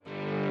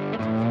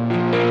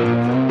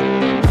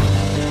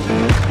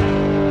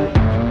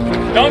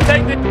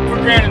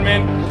granted,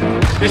 man.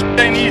 This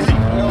ain't easy.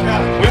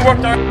 We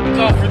worked our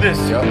off for this.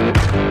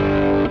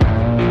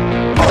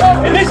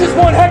 And this is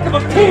one heck of a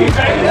team,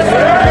 man.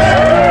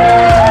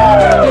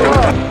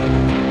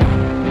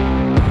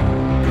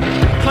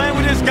 Playing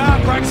with this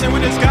guy, practicing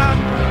with this guy,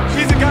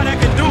 he's a guy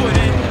that can do it.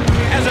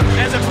 And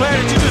as a player,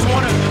 that you just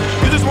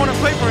want to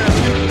play for him.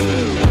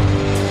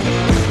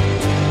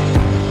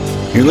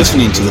 You're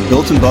listening to the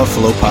Built in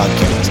Buffalo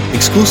podcast,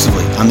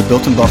 exclusively on the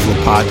Built in Buffalo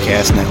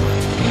podcast network.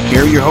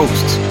 Here are your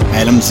hosts,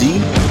 Adam Z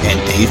and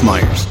Dave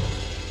Myers.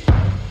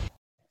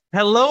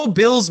 Hello,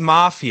 Bills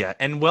Mafia,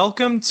 and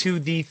welcome to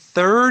the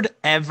third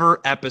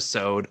ever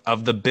episode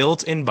of the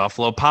Built in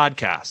Buffalo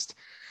podcast.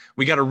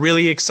 We got a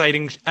really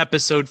exciting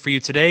episode for you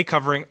today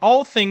covering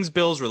all things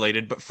Bills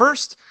related. But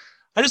first,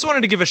 I just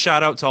wanted to give a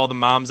shout out to all the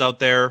moms out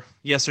there.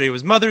 Yesterday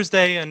was Mother's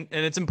Day, and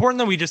it's important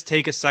that we just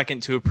take a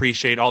second to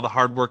appreciate all the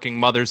hardworking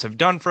mothers have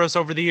done for us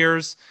over the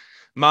years.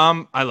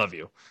 Mom, I love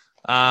you.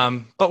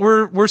 But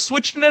we're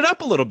switching it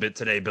up a little bit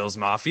today, Bills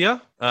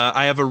Mafia.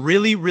 I have a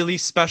really, really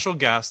special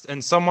guest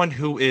and someone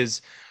who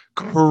is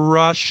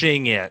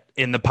crushing it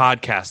in the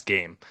podcast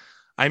game.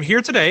 I'm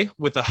here today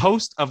with the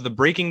host of the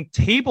Breaking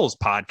Tables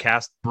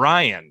podcast,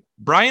 Brian.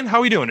 Brian, how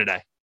are we doing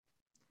today?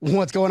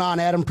 What's going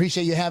on, Adam?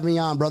 Appreciate you having me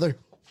on, brother.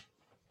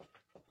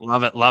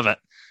 Love it. Love it.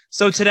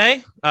 So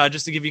today,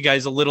 just to give you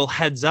guys a little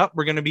heads up,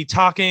 we're going to be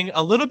talking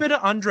a little bit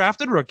of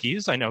undrafted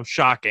rookies. I know,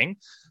 shocking.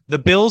 The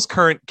Bills'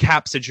 current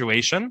cap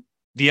situation,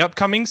 the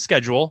upcoming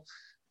schedule,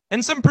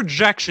 and some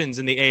projections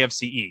in the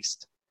AFC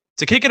East.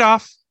 To kick it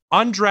off,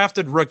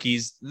 undrafted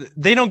rookies,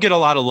 they don't get a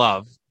lot of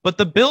love, but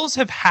the Bills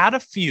have had a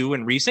few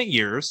in recent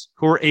years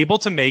who are able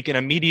to make an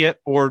immediate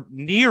or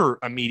near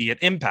immediate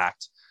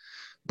impact.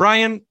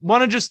 Brian,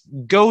 want to just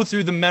go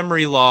through the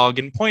memory log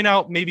and point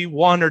out maybe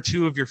one or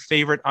two of your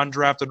favorite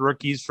undrafted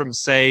rookies from,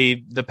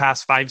 say, the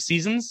past 5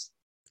 seasons?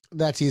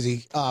 That's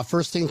easy.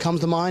 First thing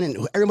comes to mind,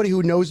 and everybody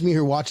who knows me,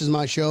 who watches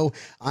my show,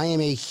 I am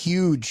a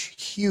huge.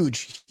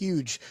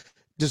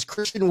 Does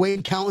Christian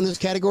Wade count in this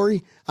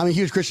category? I'm a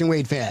huge Christian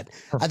Wade fan.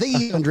 I think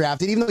he's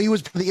undrafted, even though he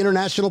was for the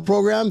international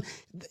program,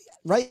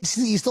 right?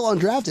 He's still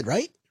undrafted,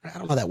 right? I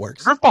don't know how that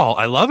works. Curveball.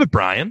 I love it,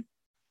 Brian.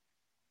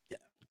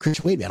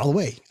 Christian Wade, man, all the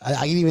way.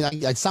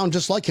 I sound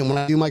just like him when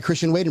I do my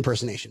Christian Wade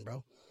impersonation,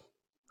 bro.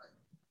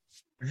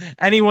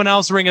 Anyone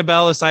else ring a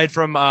bell aside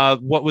from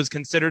what was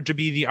considered to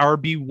be the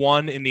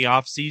RB1 in the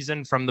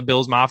offseason from the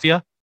Bills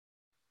Mafia?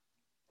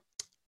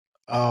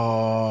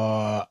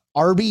 RB1,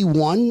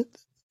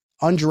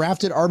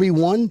 undrafted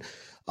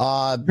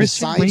RB1,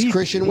 besides Wade.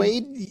 Christian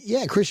Wade?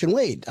 Yeah, Christian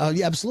Wade.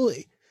 Yeah,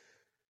 absolutely.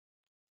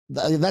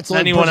 That's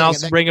anyone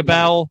else ring a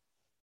bell?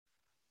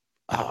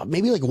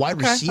 Maybe like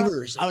wide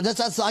receivers.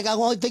 That's like I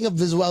only think of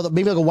as well.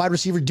 Maybe like a wide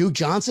receiver, Duke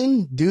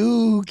Johnson,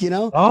 you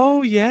know.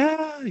 Oh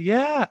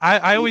yeah.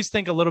 I always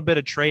think a little bit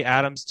of Trey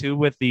Adams too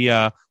with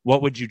the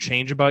what would you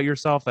change about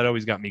yourself? That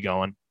always got me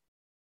going.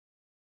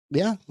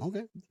 Yeah.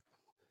 Okay.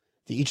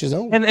 To each his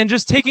own. And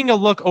just taking a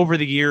look over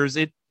the years,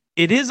 it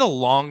is a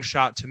long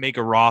shot to make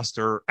a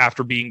roster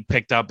after being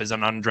picked up as an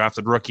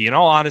undrafted rookie. In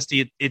all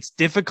honesty, it's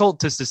difficult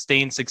to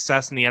sustain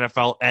success in the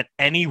NFL at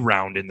any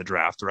round in the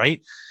draft,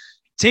 right?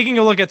 Taking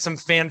a look at some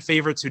fan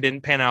favorites who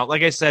didn't pan out.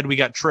 Like I said, we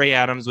got Trey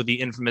Adams with the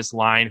infamous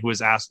line who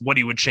was asked what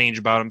he would change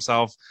about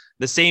himself.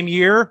 The same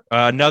year,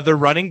 another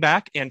running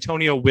back,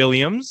 Antonio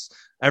Williams.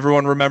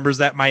 Everyone remembers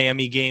that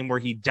Miami game where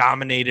he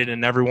dominated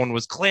and everyone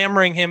was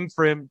clamoring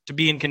for him to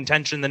be in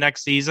contention the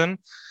next season.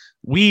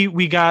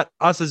 We got,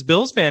 us as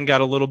Bills fan, got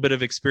a little bit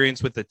of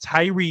experience with the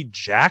Tyree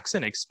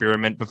Jackson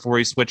experiment before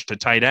he switched to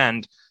tight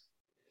end.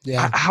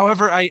 Yeah.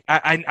 However,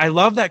 I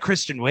love that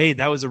Christian Wade.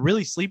 That was a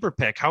really sleeper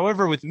pick.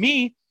 However, with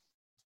me,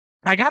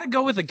 I got to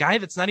go with a guy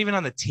that's not even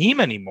on the team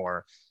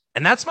anymore.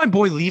 And that's my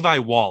boy, Levi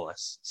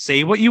Wallace.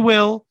 Say what you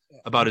will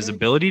about his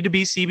ability to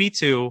be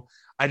CB2.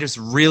 I just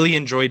really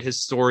enjoyed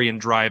his story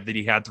and drive that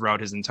he had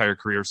throughout his entire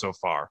career so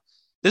far.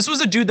 This was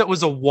a dude that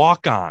was a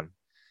walk-on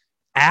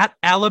at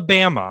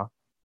Alabama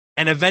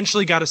and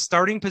eventually got a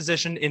starting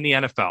position in the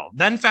NFL.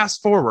 Then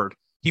fast forward,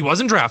 he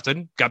wasn't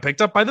drafted, got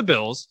picked up by the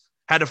Bills,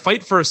 had to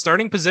fight for a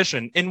starting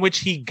position in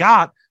which he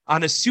got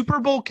on a Super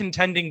Bowl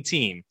contending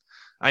team.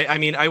 I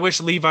mean, I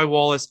wish Levi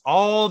Wallace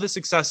all the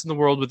success in the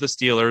world with the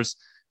Steelers.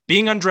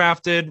 Being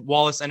undrafted,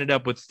 Wallace ended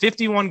up with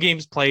 51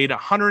 games played,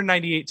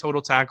 198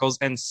 total tackles,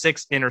 and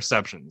 6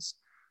 interceptions.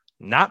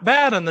 Not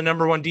bad on the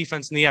number 1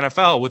 defense in the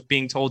NFL with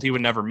being told he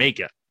would never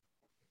make it.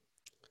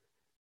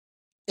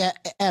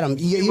 Adam,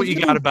 what you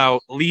got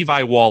about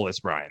Levi Wallace,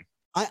 Brian?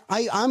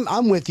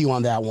 I'm with you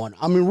on that one.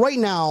 I mean, right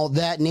now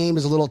that name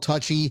is a little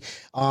touchy.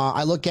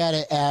 I look at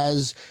it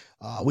as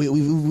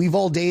we've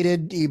all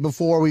dated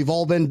before. We've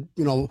all been,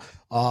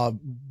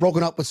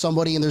 broken up with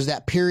somebody, and there's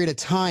that period of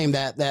time,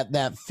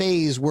 that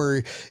phase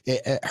where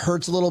it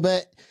hurts a little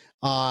bit.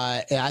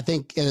 And I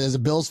think as a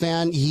Bills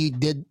fan, he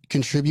did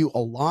contribute a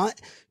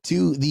lot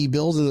to the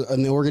Bills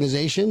and the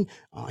organization.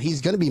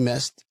 He's going to be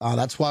missed.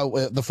 That's why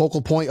the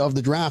focal point of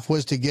the draft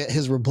was to get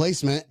his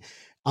replacement.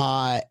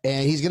 And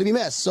he's going to be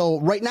missed.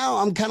 So right now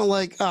I'm kind of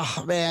like,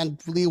 oh man,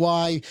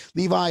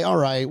 Levi, all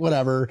right,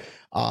 whatever.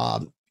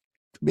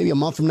 maybe a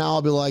month from now,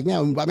 I'll be like, yeah,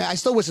 I mean, I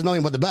still wish there's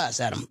nothing but the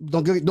best, Adam.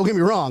 Don't get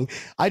me wrong.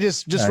 I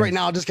just right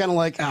now, just kind of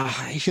like,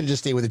 he should have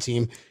just stayed with the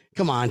team.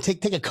 Come on,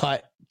 take a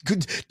cut.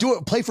 Do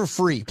it. Play for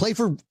free. Play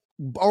for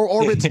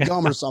Orbit's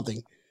gum or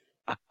something.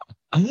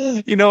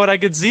 You know what? I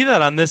could see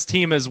that on this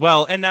team as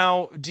well. And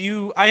now,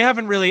 I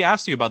haven't really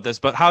asked you about this,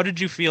 but how did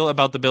you feel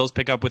about the Bills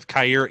pickup with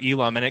Kaiir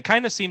Elam? And it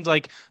kind of seemed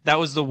like that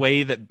was the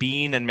way that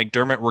Beane and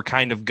McDermott were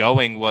kind of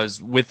going,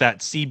 was with that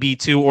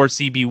CB2 or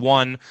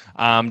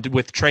CB1,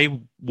 with Trey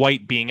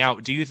White being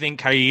out. Do you think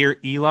Kaiir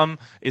Elam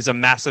is a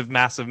massive,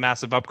 massive,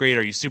 massive upgrade?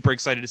 Are you super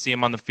excited to see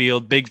him on the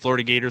field? Big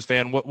Florida Gators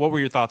fan. What were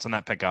your thoughts on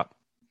that pickup?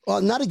 Well,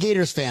 not a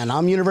Gators fan.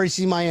 I'm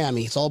University of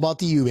Miami. It's all about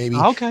the U, baby.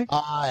 Okay.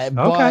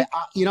 But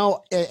you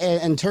know,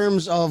 in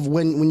terms of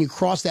when you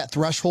cross that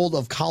threshold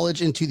of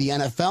college into the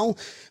NFL,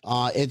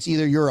 it's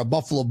either you're a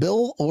Buffalo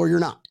Bill or you're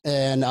not,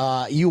 and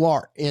you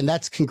are, and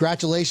that's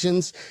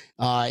congratulations.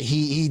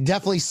 He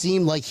definitely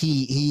seemed like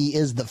he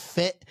is the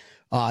fit.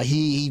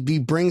 He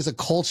brings a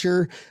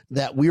culture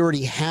that we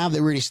already have, that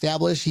we already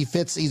established.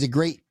 He's a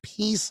great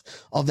piece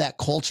of that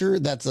culture.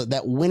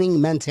 That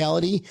winning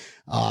mentality.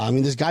 I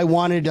mean, this guy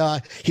wanted,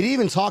 he didn't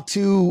even talk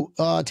to,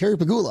 Terry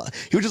Pegula.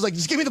 He was just like,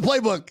 just give me the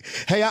playbook.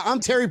 Hey, I'm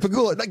Terry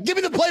Pegula. Like, give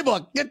me the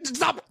playbook.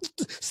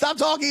 Stop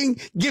talking.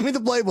 Give me the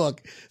playbook.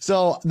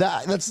 So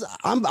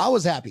I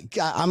was happy.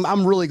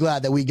 I'm really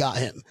glad that we got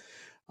him.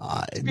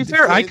 To be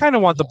fair, I kind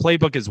of want the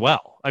playbook as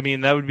well. I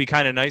mean, that would be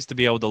kind of nice to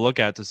be able to look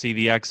at, to see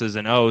the X's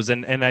and O's.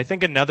 And I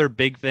think another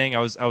big thing, I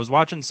was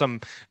watching some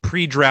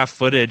pre-draft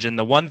footage, and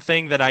the one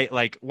thing that I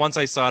like, once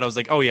I saw it, I was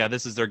like, oh yeah,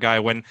 this is their guy.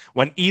 When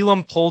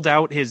Elam pulled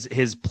out his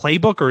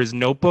playbook or his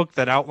notebook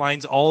that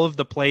outlines all of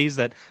the plays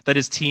that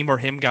his team or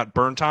him got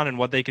burnt on and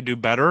what they could do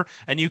better,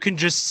 and you can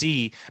just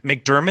see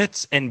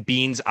McDermott's and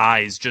Beane's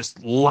eyes just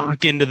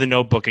lock into the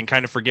notebook and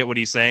kind of forget what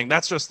he's saying.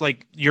 That's just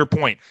like your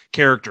point,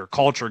 character,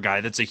 culture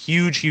guy. That's a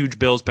huge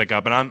Bills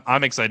pickup, and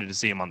I'm excited to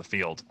see him on the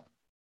field.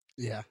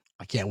 Yeah,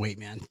 I can't wait,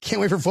 man.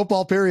 Can't wait for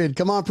football, period.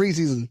 Come on,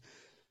 preseason.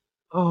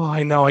 Oh,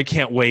 I know. I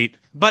can't wait.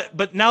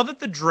 But now that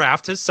the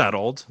draft has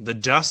settled, the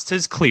dust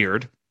has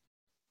cleared,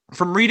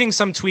 from reading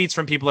some tweets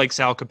from people like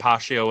Sal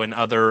Capaccio and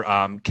other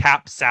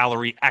cap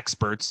salary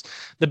experts,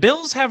 the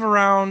Bills have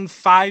around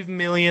 $5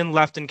 million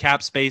left in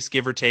cap space,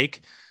 give or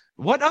take.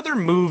 What other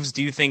moves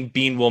do you think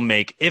Beane will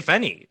make, if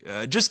any?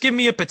 Just give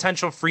me a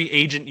potential free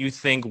agent you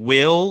think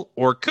will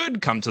or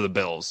could come to the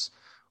Bills.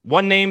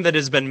 One name that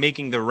has been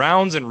making the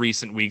rounds in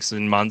recent weeks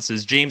and months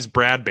is James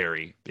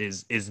Bradberry.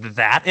 Is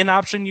that an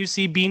option you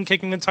see Beane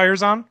kicking the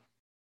tires on?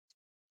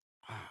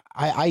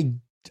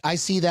 I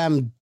see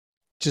them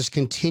just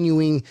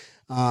continuing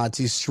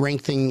to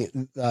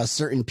strengthen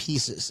certain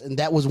pieces, and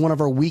that was one of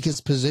our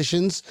weakest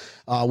positions,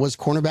 was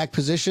cornerback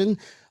position.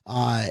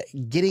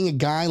 Getting a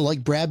guy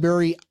like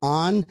Bradberry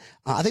on,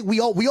 I think we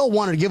all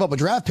wanted to give up a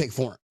draft pick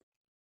for him.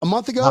 A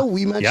month ago,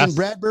 we mentioned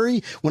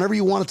Bradberry. Whenever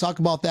you want to talk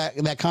about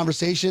that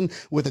conversation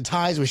with the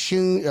ties with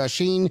Sheen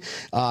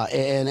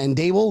and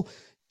Dable,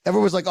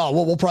 everyone was like, oh,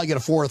 well, we'll probably get a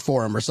fourth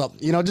for him or something.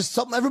 You know, just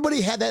something.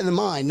 Everybody had that in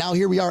mind. Now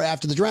here we are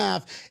after the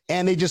draft,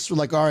 and they just were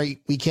like, all right,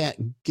 we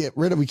can't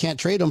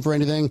trade him for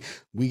anything.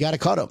 We got to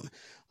cut him.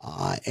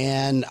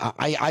 And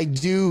I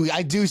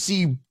do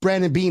see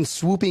Brandon Beane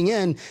swooping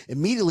in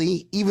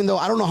immediately, even though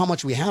I don't know how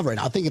much we have right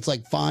now. I think it's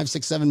like 5,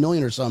 6, 7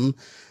 million or something.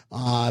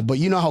 But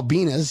you know how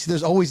Beane is.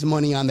 There's always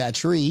money on that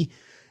tree.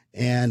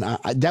 And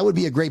that would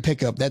be a great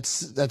pickup.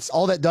 That's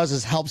all that does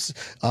is helps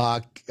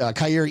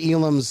Kaiir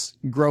Elam's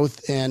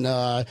growth, and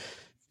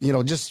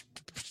just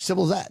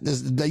simple as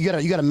that.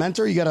 You got a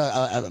mentor, you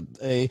got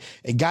a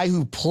guy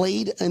who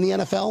played in the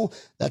NFL.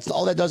 That's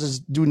all that does is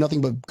do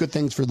nothing but good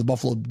things for the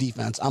Buffalo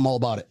defense. I'm all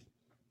about it.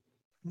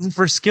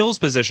 For skills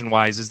position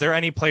wise, is there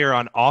any player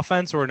on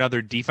offense or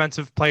another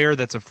defensive player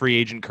that's a free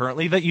agent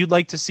currently that you'd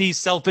like to see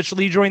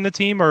selfishly join the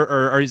team,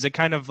 or is it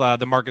kind of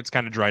the market's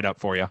kind of dried up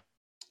for you?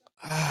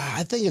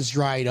 I think it's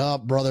dried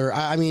up, brother.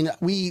 I mean,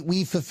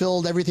 we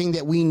fulfilled everything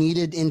that we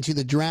needed into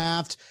the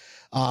draft.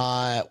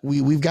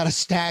 We've got a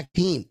stacked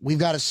team. We've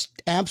got an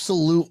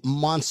absolute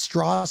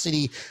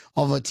monstrosity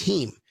of a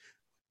team.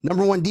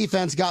 Number one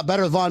defense got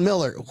better. Von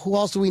Miller. Who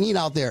else do we need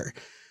out there?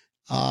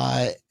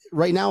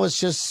 Right now, it's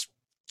just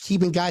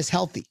keeping guys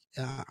healthy.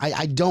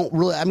 I don't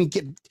really. I mean,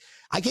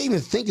 I can't even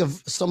think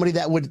of somebody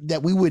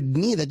that we would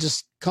need that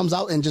just comes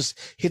out and just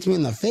hits me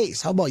in the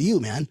face. How about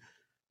you, man?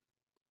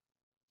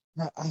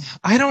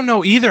 I don't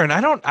know either, and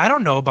I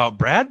don't know about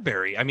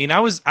Bradberry. I mean, I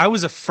was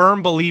a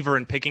firm believer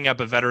in picking up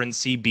a veteran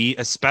CB,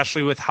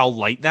 especially with how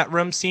light that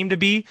room seemed to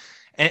be.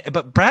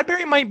 But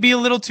Bradberry might be a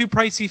little too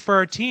pricey for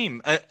our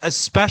team,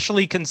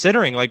 especially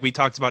considering, like we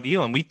talked about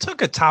Elam, we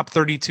took a top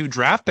 32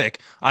 draft pick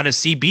on a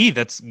CB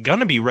that's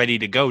gonna be ready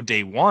to go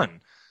day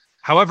one.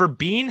 However,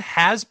 Beane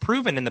has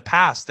proven in the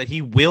past that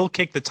he will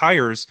kick the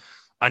tires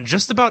on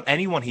just about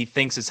anyone he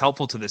thinks is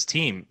helpful to this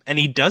team, and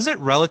he does it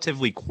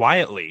relatively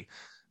quietly.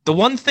 The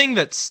one thing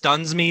that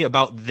stuns me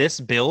about this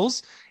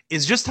Bills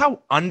is just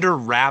how under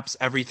wraps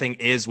everything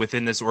is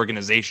within this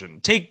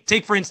organization.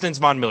 Take for instance,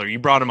 Von Miller. You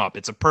brought him up.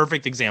 It's a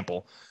perfect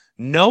example.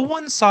 No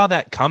one saw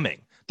that coming.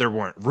 There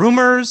weren't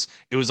rumors.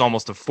 It was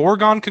almost a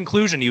foregone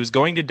conclusion. He was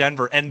going to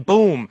Denver, and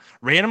boom,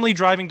 randomly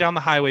driving down the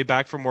highway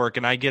back from work,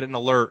 and I get an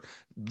alert.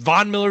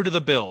 Von Miller to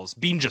the Bills.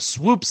 Bean just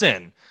swoops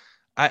in.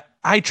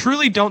 I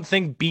truly don't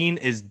think Bean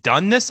is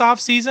done this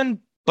offseason,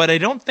 but I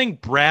don't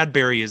think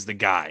Bradbury is the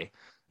guy.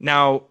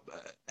 Now,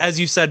 as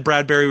you said,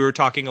 Bradbury, we were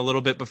talking a little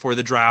bit before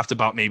the draft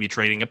about maybe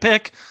trading a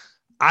pick.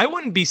 I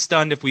wouldn't be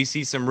stunned if we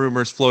see some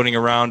rumors floating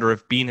around or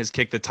if Bean has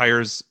kicked the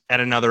tires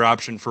at another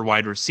option for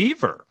wide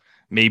receiver.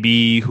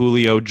 Maybe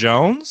Julio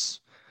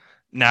Jones.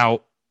 Now,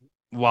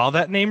 while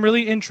that name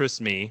really interests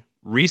me,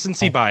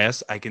 recency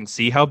bias, I can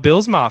see how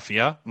Bills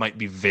Mafia might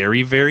be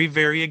very, very,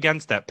 very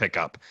against that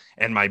pickup.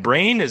 And my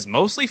brain is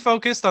mostly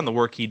focused on the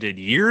work he did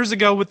years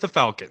ago with the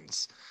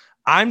Falcons.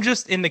 I'm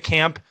just in the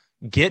camp,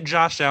 get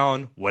Josh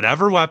Allen,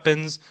 whatever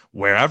weapons,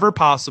 wherever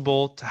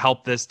possible to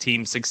help this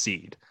team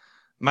succeed.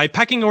 My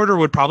pecking order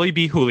would probably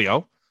be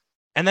Julio.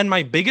 And then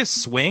my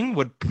biggest swing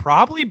would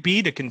probably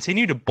be to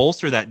continue to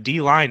bolster that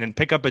D-line and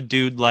pick up a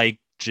dude like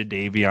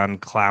Jadeveon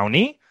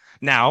Clowney.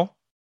 Now,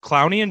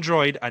 Clowney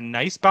enjoyed a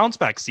nice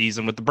bounce-back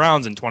season with the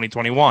Browns in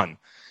 2021.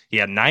 He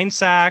had 9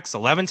 sacks,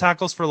 11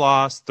 tackles for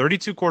loss,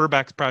 32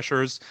 quarterback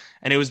pressures,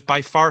 and it was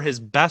by far his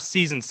best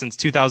season since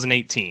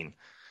 2018.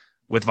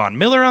 With Von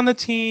Miller on the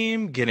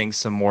team, getting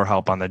some more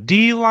help on the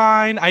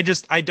D-line, I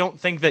don't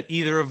think that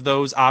either of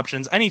those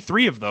options, any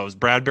three of those,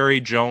 Bradbury,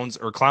 Jones,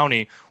 or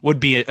Clowney, would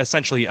be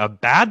essentially a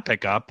bad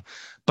pickup.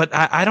 But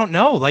I don't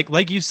know.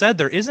 Like you said,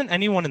 there isn't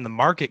anyone in the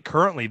market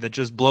currently that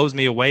just blows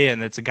me away,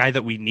 and it's a guy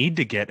that we need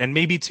to get. And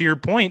maybe to your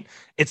point,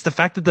 it's the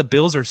fact that the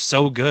Bills are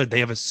so good. They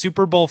have a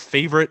Super Bowl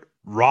favorite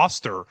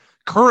roster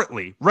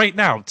currently, right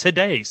now,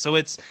 today. So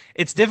it's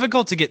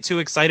difficult to get too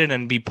excited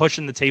and be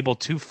pushing the table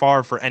too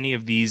far for any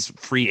of these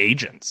free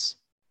agents.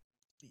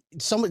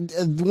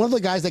 One of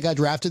the guys that got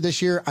drafted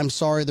this year, I'm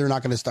sorry, they're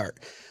not going to start.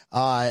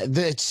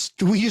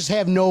 We just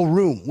have no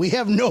room. We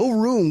have no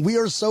room. We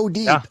are so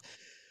deep. Yeah.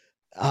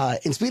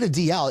 And speaking of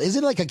DL, is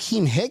it like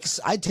Akeem Hicks?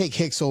 I'd take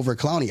Hicks over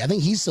Clowney. I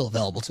think he's still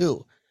available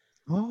too.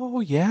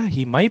 Oh yeah,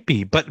 he might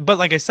be. But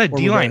like I said,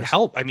 D-line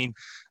help. I mean,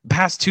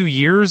 past 2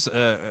 years,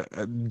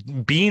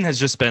 Bean has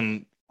just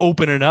been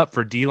opening up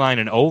for D-line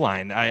and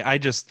O-line. I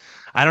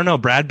don't know.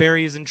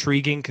 Bradbury is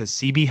intriguing because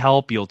CB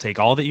help. You'll take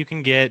all that you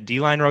can get.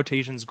 D-line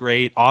rotation's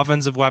great.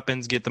 Offensive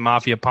weapons get the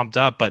Mafia pumped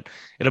up. But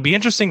it'll be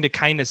interesting to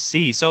kind of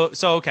see. So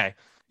okay,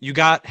 you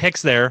got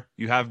Hicks there.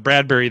 You have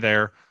Bradbury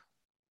there.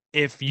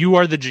 If you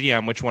are the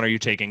GM, which one are you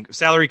taking?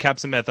 Salary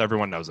cap's a myth.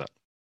 Everyone knows it.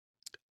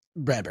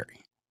 Bradbury.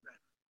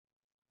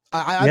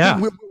 I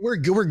think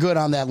we're good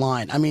on that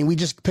line. I mean, we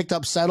just picked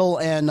up Settle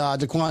and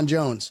Daquan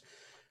Jones,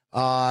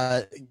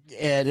 and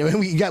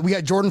we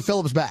got Jordan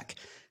Phillips back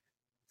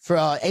for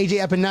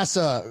AJ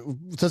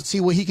Epinesa to see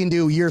what he can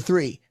do year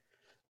 3.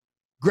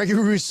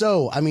 Gregory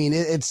Rousseau. I mean,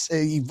 it's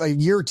a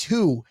year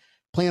 2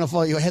 playing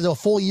has a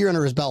full year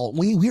under his belt.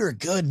 We are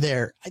good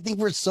there. I think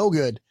we're so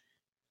good.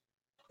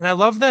 And I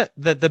love that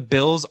the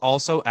Bills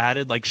also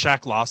added like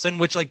Shaq Lawson,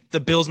 which like the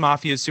Bills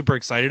Mafia is super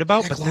excited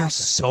about, but there's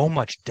so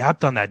much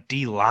depth on that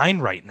D line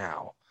right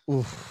now.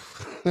 I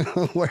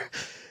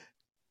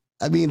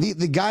mean,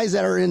 the guys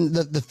that are in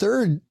the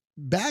third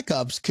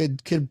backups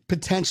could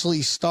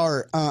potentially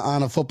start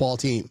on a football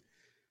team.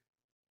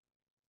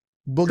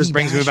 This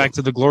brings me back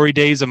to the glory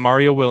days of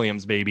Mario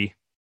Williams, baby.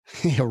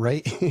 Yeah,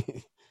 right.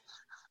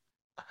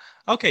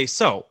 Okay,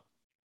 so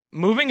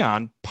moving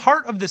on,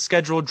 part of the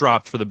schedule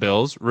dropped for the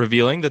Bills,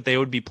 revealing that they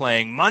would be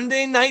playing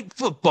Monday Night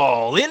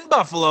Football in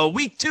Buffalo,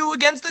 Week 2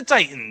 against the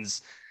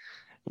Titans.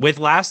 With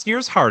last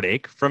year's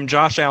heartache from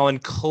Josh Allen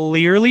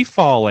clearly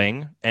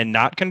falling and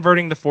not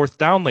converting the 4th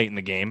down late in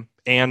the game,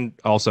 and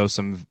also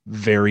some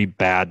very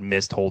bad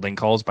missed holding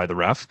calls by the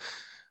ref.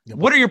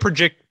 What are your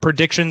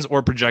predictions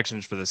or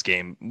projections for this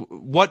game?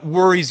 What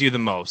worries you the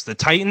most? The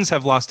Titans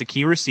have lost a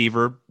key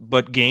receiver,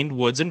 but gained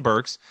Woods and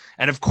Burks.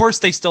 And of course,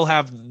 they still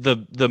have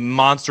the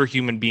monster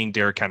human being,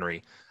 Derrick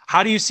Henry.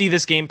 How do you see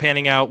this game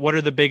panning out? What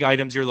are the big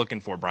items you're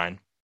looking for, Brian?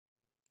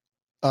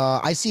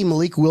 I see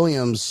Malik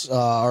Willis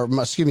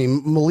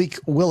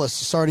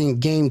starting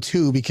game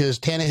 2 because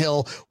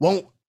Tannehill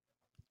won't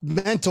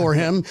mentor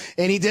him,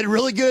 and he did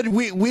really good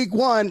week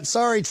 1.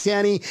 Sorry,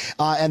 Tanny.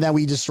 And then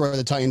we destroy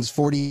the Titans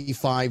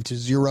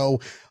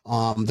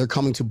 45-0. They're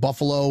coming to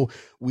Buffalo.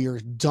 We are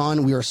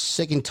done. We are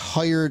sick and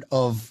tired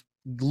of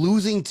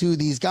losing to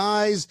these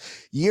guys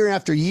year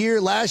after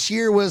year. Last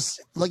year was,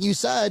 like you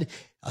said,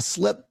 a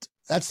slip.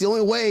 That's the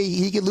only way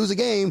he could lose a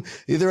game,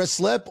 either a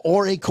slip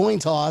or a coin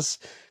toss,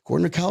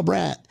 according to Kyle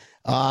Brandt.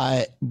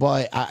 But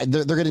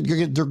they're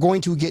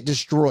going to get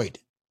destroyed.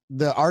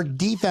 Our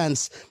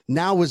defense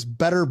now is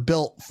better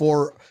built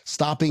for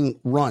stopping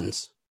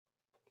runs.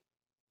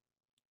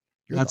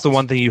 That's the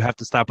one thing you have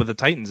to stop with the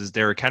Titans is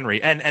Derrick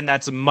Henry. And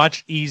that's a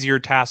much easier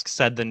task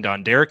said than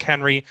done. Derrick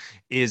Henry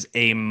is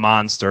a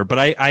monster. But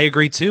I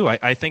agree, too.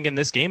 I think in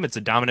this game, it's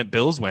a dominant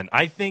Bills win.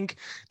 I think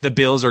the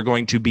Bills are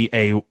going to be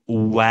a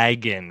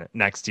wagon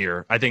next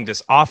year. I think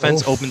this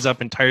offense opens up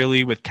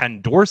entirely with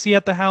Ken Dorsey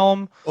at the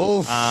helm.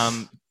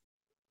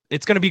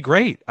 it's going to be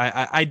great.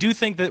 I do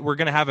think that we're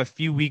going to have a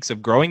few weeks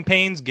of growing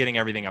pains, getting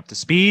everything up to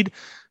speed.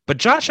 But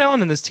Josh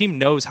Allen and this team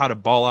knows how to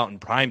ball out in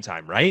prime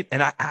time, right?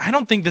 And I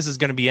don't think this is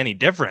going to be any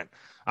different.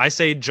 I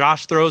say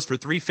Josh throws for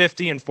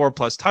 350 and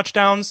 4+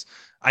 touchdowns.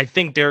 I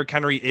think Derrick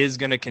Henry is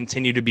going to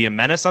continue to be a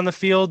menace on the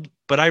field,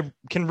 but I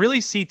can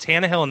really see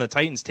Tannehill and the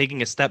Titans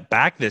taking a step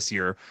back this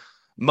year.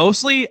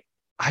 Mostly,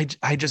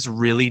 I just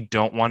really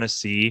don't want to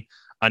see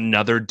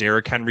another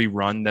Derrick Henry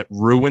run that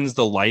ruins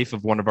the life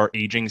of one of our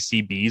aging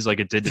CBs like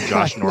it did to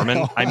Josh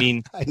Norman. I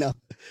mean, I know.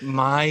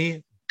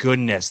 My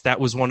goodness, that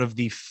was one of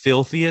the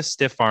filthiest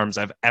stiff arms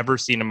I've ever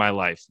seen in my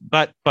life.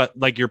 But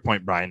like your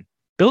point, Brian,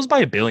 Bills by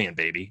 1 billion,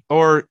 baby,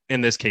 or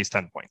in this case,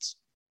 10 points.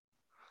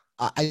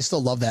 I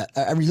still love that.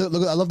 I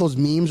love those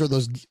memes or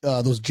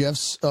those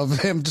gifs of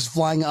him just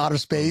flying out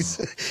of space.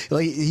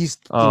 Like he's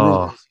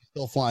still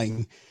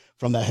flying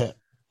from that hit.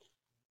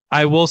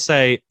 I will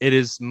say it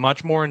is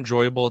much more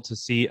enjoyable to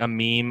see a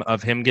meme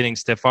of him getting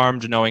stiff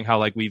armed, knowing how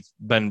like we've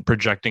been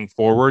projecting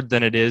forward,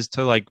 than it is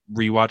to like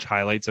rewatch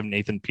highlights of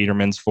Nathan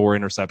Peterman's 4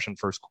 interception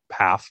first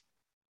half.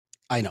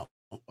 I know.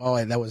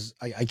 Oh, that was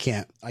I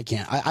can't.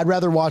 I'd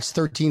rather watch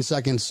 13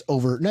 seconds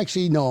over.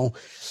 Actually, no.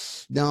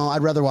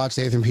 I'd rather watch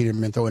Nathan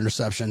Peterman throw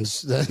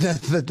interceptions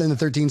than the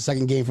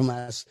 13-second game from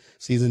last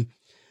season.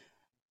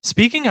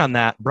 Speaking on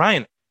that,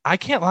 Brian, I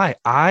can't lie.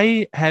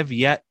 I have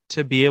yet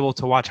to be able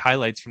to watch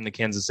highlights from the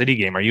Kansas City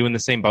game. Are you in the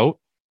same boat?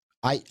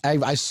 I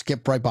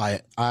skipped right by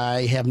it.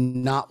 I have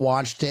not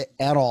watched it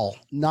at all.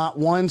 Not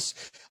once.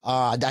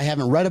 I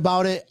haven't read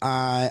about it.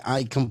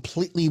 I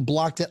completely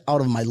blocked it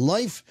out of my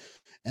life,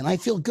 and I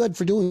feel good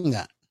for doing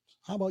that.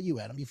 How about you,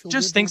 Adam? You feel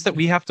just good thinks that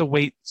we have to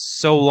wait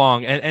so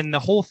long, and the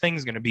whole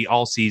thing's going to be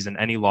all season,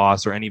 any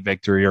loss or any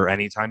victory or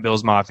any time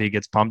Bills Mafia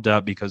gets pumped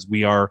up because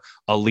we are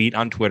elite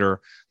on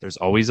Twitter. There's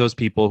always those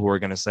people who are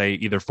going to say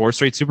either 4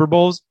 straight Super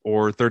Bowls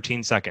or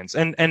 13 seconds.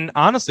 And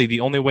honestly,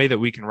 the only way that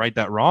we can right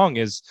that wrong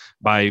is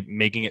by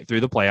making it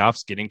through the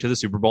playoffs, getting to the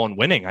Super Bowl and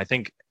winning. I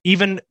think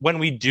even when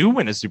we do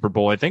win a Super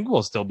Bowl, I think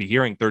we'll still be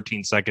hearing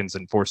 13 seconds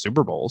and 4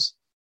 Super Bowls.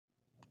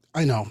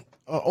 I know.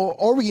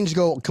 Or we can just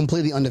go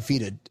completely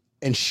undefeated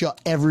and shut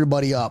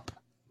everybody up.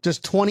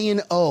 Just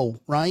 20-0,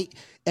 right?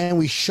 And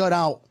we shut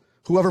out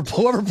whoever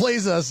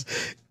plays us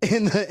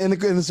in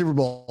the Super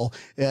Bowl.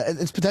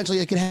 It's potentially,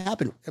 it could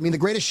happen. I mean, the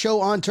greatest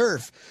show on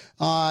turf,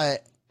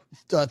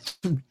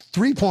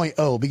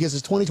 3.0, because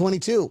it's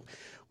 2022.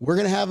 We're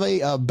going to have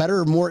a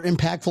better, more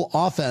impactful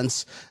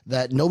offense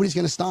that nobody's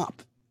going to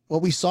stop.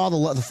 What we saw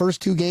the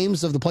first 2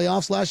 games of the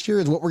playoffs last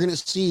year is what we're going to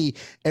see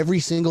every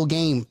single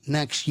game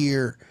this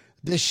year.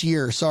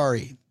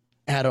 Sorry,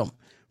 Adam.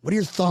 What are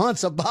your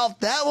thoughts about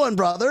that one,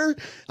 brother?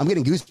 I'm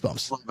getting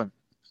goosebumps.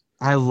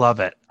 I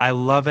love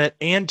it.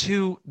 And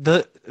to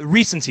the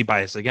recency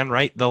bias again,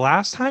 right? The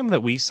last time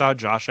that we saw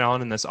Josh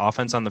Allen in this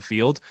offense on the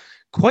field,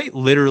 quite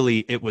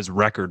literally, it was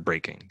record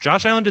breaking.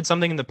 Josh Allen did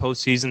something in the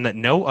postseason that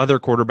no other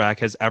quarterback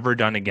has ever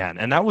done again.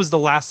 And that was the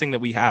last thing that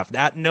we have.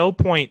 At no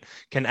point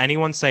can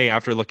anyone say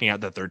after looking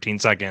at the 13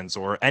 seconds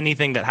or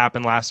anything that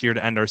happened last year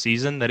to end our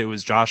season that it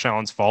was Josh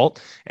Allen's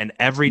fault. And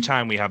every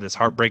time we have this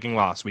heartbreaking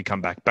loss, we come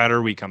back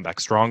better, we come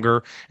back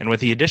stronger. And with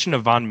the addition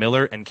of Von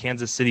Miller and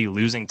Kansas City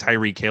losing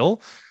Tyreek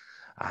Hill,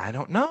 I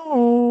don't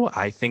know.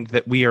 I think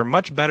that we are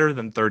much better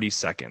than 30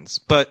 seconds.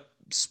 But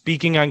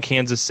speaking on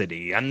Kansas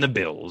City and the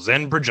Bills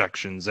and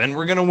projections, and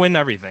we're going to win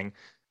everything.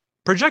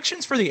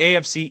 Projections for the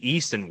AFC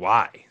East and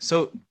why?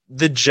 So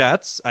the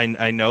Jets,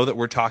 I know that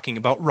we're talking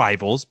about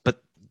rivals,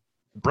 but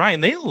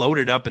Brian, they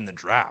loaded up in the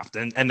draft.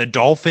 And the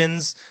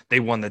Dolphins, they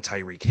won the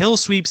Tyreek Hill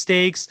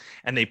sweepstakes,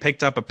 and they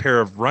picked up a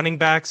pair of running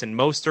backs in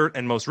Mostert,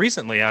 and most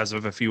recently, as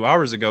of a few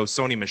hours ago,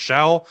 Sony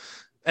Michel.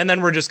 And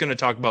then we're just going to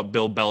talk about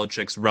Bill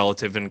Belichick's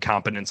relative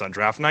incompetence on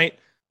draft night.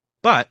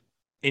 But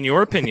in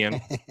your opinion,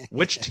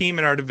 which team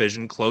in our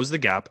division closed the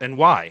gap and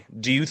why?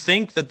 Do you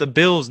think that the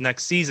Bills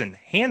next season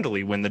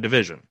handily win the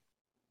division?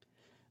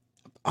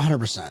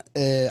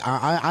 100%.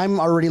 I'm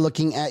already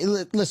looking at.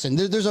 Listen,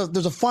 there's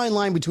a fine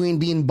line between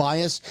being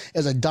biased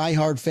as a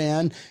diehard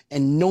fan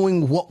and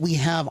knowing what we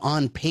have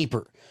on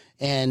paper.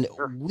 And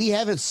we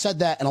haven't said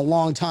that in a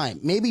long time.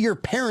 Maybe your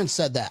parents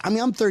said that. I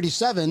mean, I'm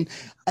 37.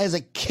 As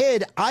a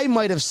kid, I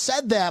might have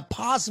said that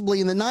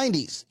possibly in the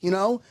 90s. You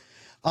know,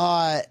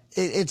 oh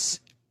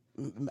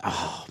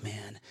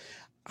man,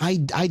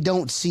 I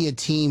don't see a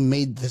team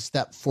made the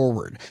step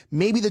forward.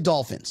 Maybe the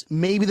Dolphins,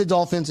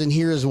 and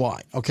here is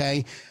why.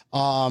 Okay,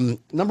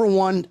 number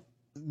one,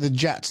 the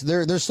Jets.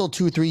 They're still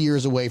 2-3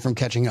 years away from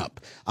catching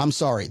up. I'm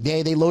sorry,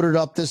 they loaded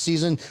up this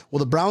season. Well,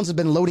 the Browns have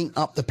been loading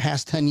up the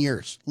past 10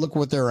 years. Look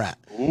what they're at.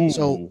 Ooh.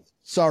 So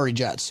sorry,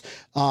 Jets.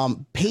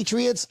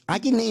 Patriots. I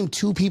can name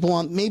 2 people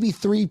on, maybe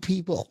 3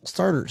 people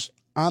starters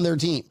on their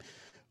team.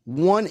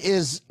 One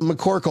is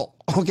McCorkle.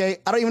 Okay,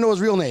 I don't even know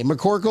his real name.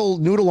 McCorkle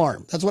Noodle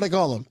Arm. That's what I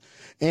call him.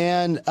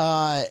 And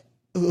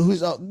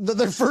who's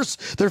their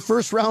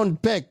first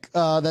round pick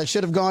that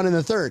should have gone in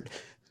the 3rd.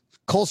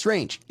 Cole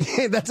Strange.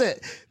 That's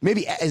it.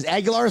 Maybe is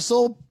Aguilar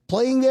still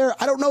playing there?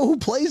 I don't know who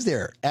plays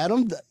there.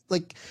 Adam.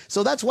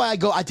 So that's why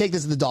I take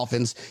this to the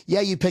Dolphins.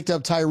 Yeah, you picked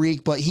up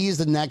Tyreek, but he's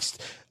the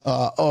next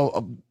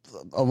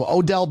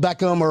Odell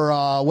Beckham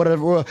or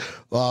whatever,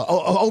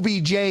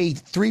 OBJ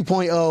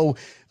 3.0,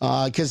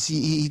 because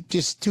he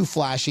just too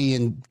flashy,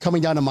 and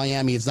coming down to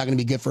Miami, it's not going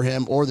to be good for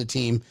him or the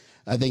team.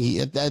 I think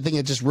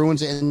it just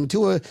ruins it. And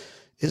Tua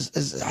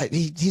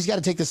he's got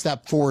to take the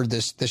step forward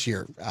this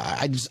year.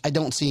 I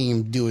don't see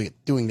him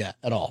doing that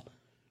at all.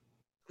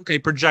 Okay,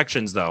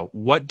 projections though.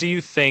 What do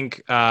you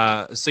think?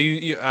 So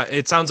you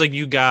it sounds like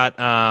you got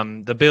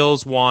the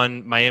Bills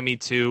 1, Miami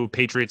 2,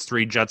 Patriots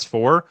 3, Jets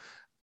 4.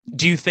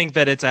 Do you think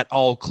that it's at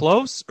all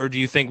close, or do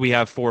you think we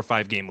have 4 or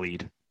 5 game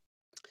lead?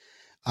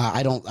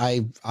 No,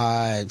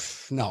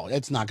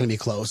 it's not going to be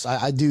close.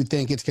 I do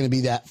think it's going to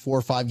be that 4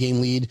 or 5 game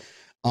lead.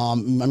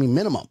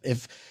 Minimum.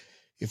 If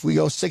we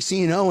go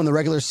 16-0 in the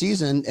regular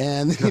season,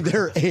 and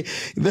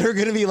they're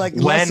going to be like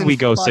when we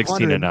go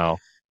 16-0.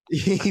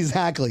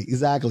 Exactly.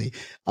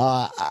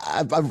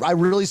 I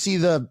really see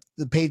the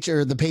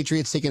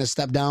Patriots taking a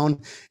step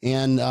down,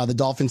 and the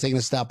Dolphins taking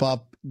a step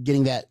up,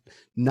 getting that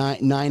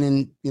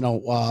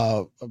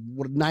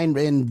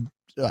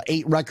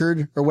 9-8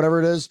 record or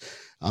whatever it is.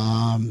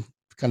 Kind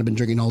of been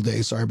drinking all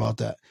day. Sorry about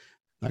that.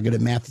 Not good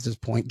at math at this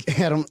point,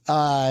 Adam.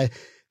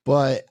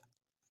 But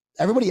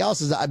everybody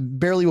else I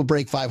barely will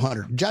break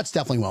 500. Jets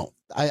definitely won't.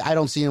 I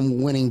don't see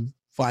them winning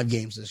 5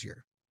 games this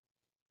year.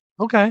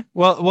 Okay.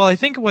 Well, I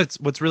think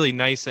what's really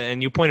nice,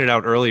 and you pointed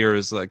out earlier,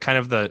 is kind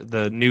of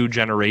the new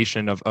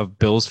generation of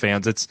Bills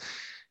fans.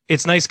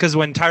 It's nice because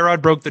when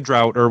Tyrod broke the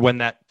drought, or when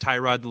that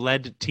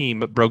Tyrod-led team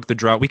broke the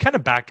drought, we kind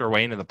of backed our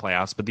way into the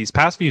playoffs. But these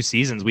past few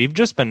seasons, we've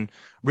just been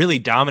really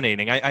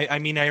dominating.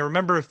 I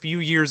remember a few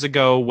years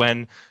ago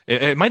when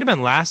it might have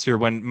been last year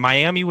when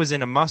Miami was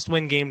in a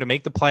must-win game to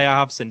make the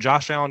playoffs, and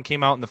Josh Allen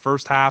came out in the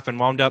first half and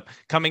wound up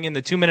coming in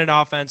the 2-minute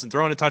offense and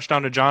throwing a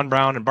touchdown to John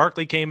Brown, and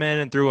Barkley came in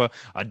and threw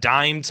a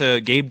dime to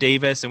Gabe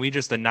Davis, and we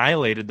just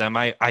annihilated them.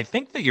 I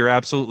think that you're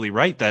absolutely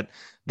right that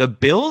the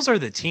Bills are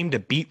the team to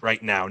beat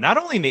right now, not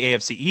only in the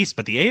AFC East,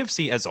 but the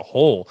AFC as a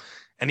whole.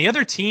 And the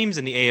other teams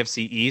in the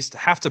AFC East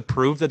have to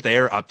prove that they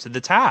are up to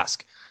the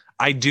task.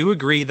 I do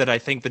agree that I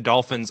think the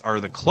Dolphins are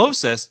the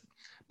closest,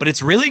 but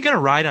it's really going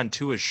to ride on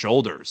Tua's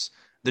shoulders.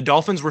 The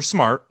Dolphins were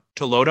smart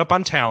to load up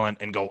on talent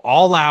and go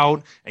all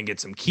out and get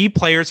some key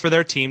players for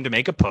their team to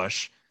make a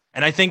push.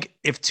 And I think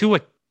if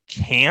Tua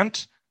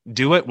can't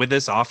do it with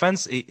this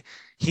offense,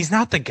 he's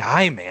not the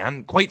guy,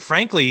 man. Quite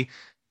frankly,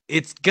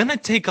 it's going to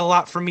take a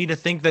lot for me to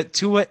think that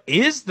Tua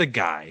is the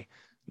guy.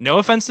 No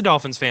offense to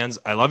Dolphins fans.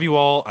 I love you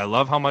all. I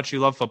love how much you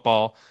love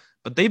football.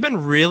 But they've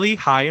been really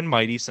high and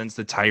mighty since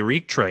the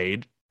Tyreek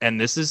trade,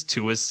 and this is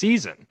Tua's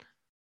season.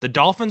 The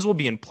Dolphins will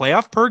be in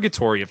playoff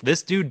purgatory if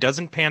this dude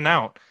doesn't pan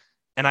out,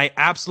 and I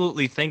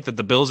absolutely think that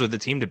the Bills are the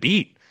team to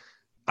beat.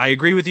 I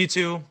agree with you,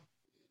 too.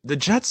 The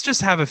Jets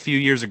just have a few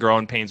years of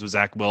growing pains with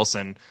Zach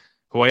Wilson,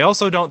 who I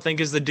also don't think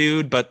is the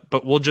dude, but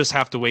we'll just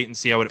have to wait and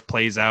see how it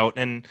plays out.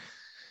 And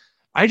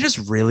I just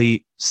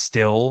really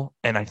still,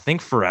 and I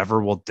think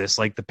forever, will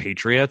dislike the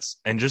Patriots.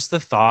 And just the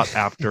thought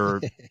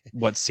after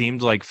what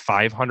seemed like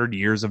 500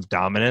 years of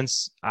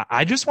dominance,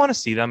 I just want to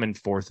see them in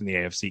 4th in the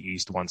AFC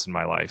East once in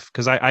my life.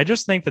 Because I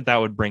just think that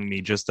would bring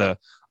me just a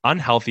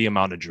unhealthy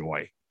amount of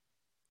joy.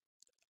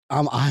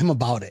 I'm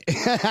about it.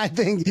 I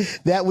think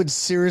that would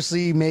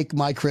seriously make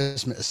my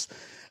Christmas.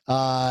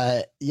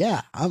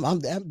 Yeah,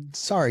 I'm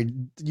sorry.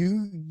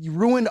 You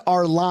ruined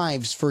our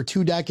lives for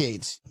 2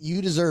 decades.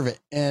 You deserve it,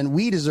 and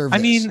we deserve it. I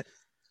mean,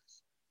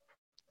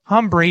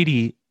 Tom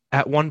Brady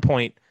at one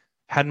point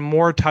had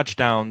more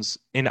touchdowns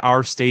in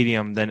our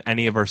stadium than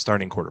any of our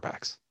starting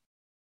quarterbacks.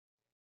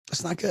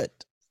 That's not good.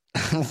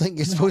 I don't think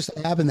it's supposed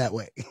to happen that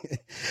way.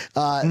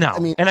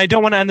 No, and I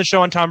don't want to end the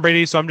show on Tom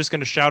Brady, so I'm just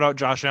going to shout out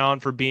Josh Allen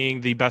for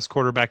being the best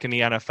quarterback in the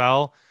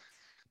NFL.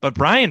 But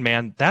Brian,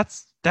 man,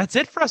 that's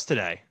it for us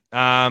today.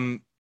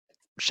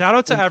 Shout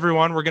out to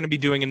everyone. We're going to be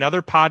doing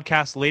another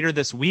podcast later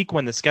this week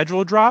when the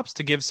schedule drops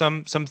to give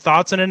some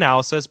thoughts and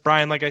analysis.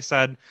 Brian, like I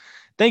said,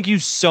 thank you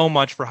so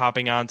much for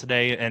hopping on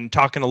today and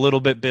talking a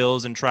little bit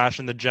Bills and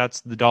trashing the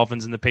Jets, the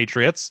Dolphins, and the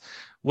Patriots.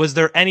 Was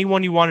there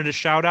anyone you wanted to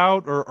shout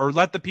out or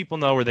let the people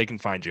know where they can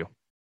find you?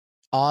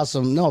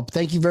 Awesome. No,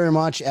 thank you very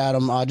much,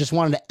 Adam. I just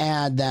wanted to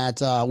add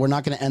that we're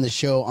not going to end the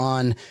show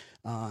on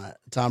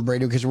Tom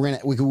Brady because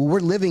we're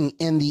living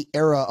in the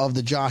era of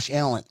the Josh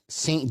Allen,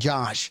 St.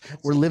 Josh.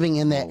 We're living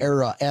in that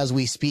era as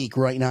we speak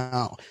right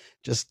now.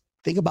 Just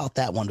think about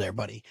that one there,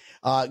 buddy.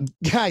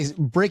 Guys,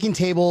 Breaking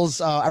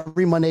Tables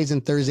every Mondays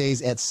and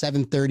Thursdays at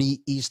 7:30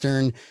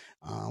 Eastern.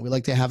 We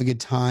like to have a good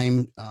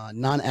time,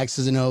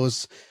 non-X's and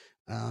O's,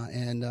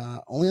 and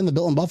only on the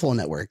Built in Buffalo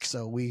Network.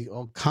 So we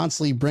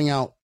constantly bring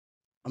out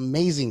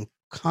amazing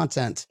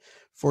content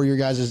for your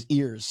guys'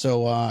 ears.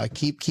 So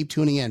keep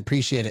tuning in.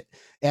 Appreciate it.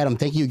 Adam,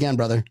 thank you again,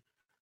 brother.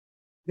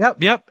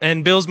 Yep.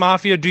 And Bills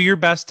Mafia, do your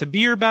best to be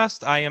your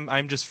best.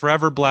 I'm just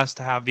forever blessed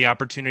to have the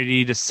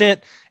opportunity to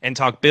sit and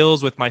talk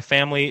Bills with my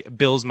family.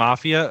 Bills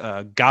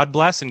Mafia. God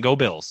bless and go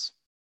Bills.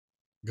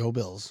 Go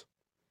Bills.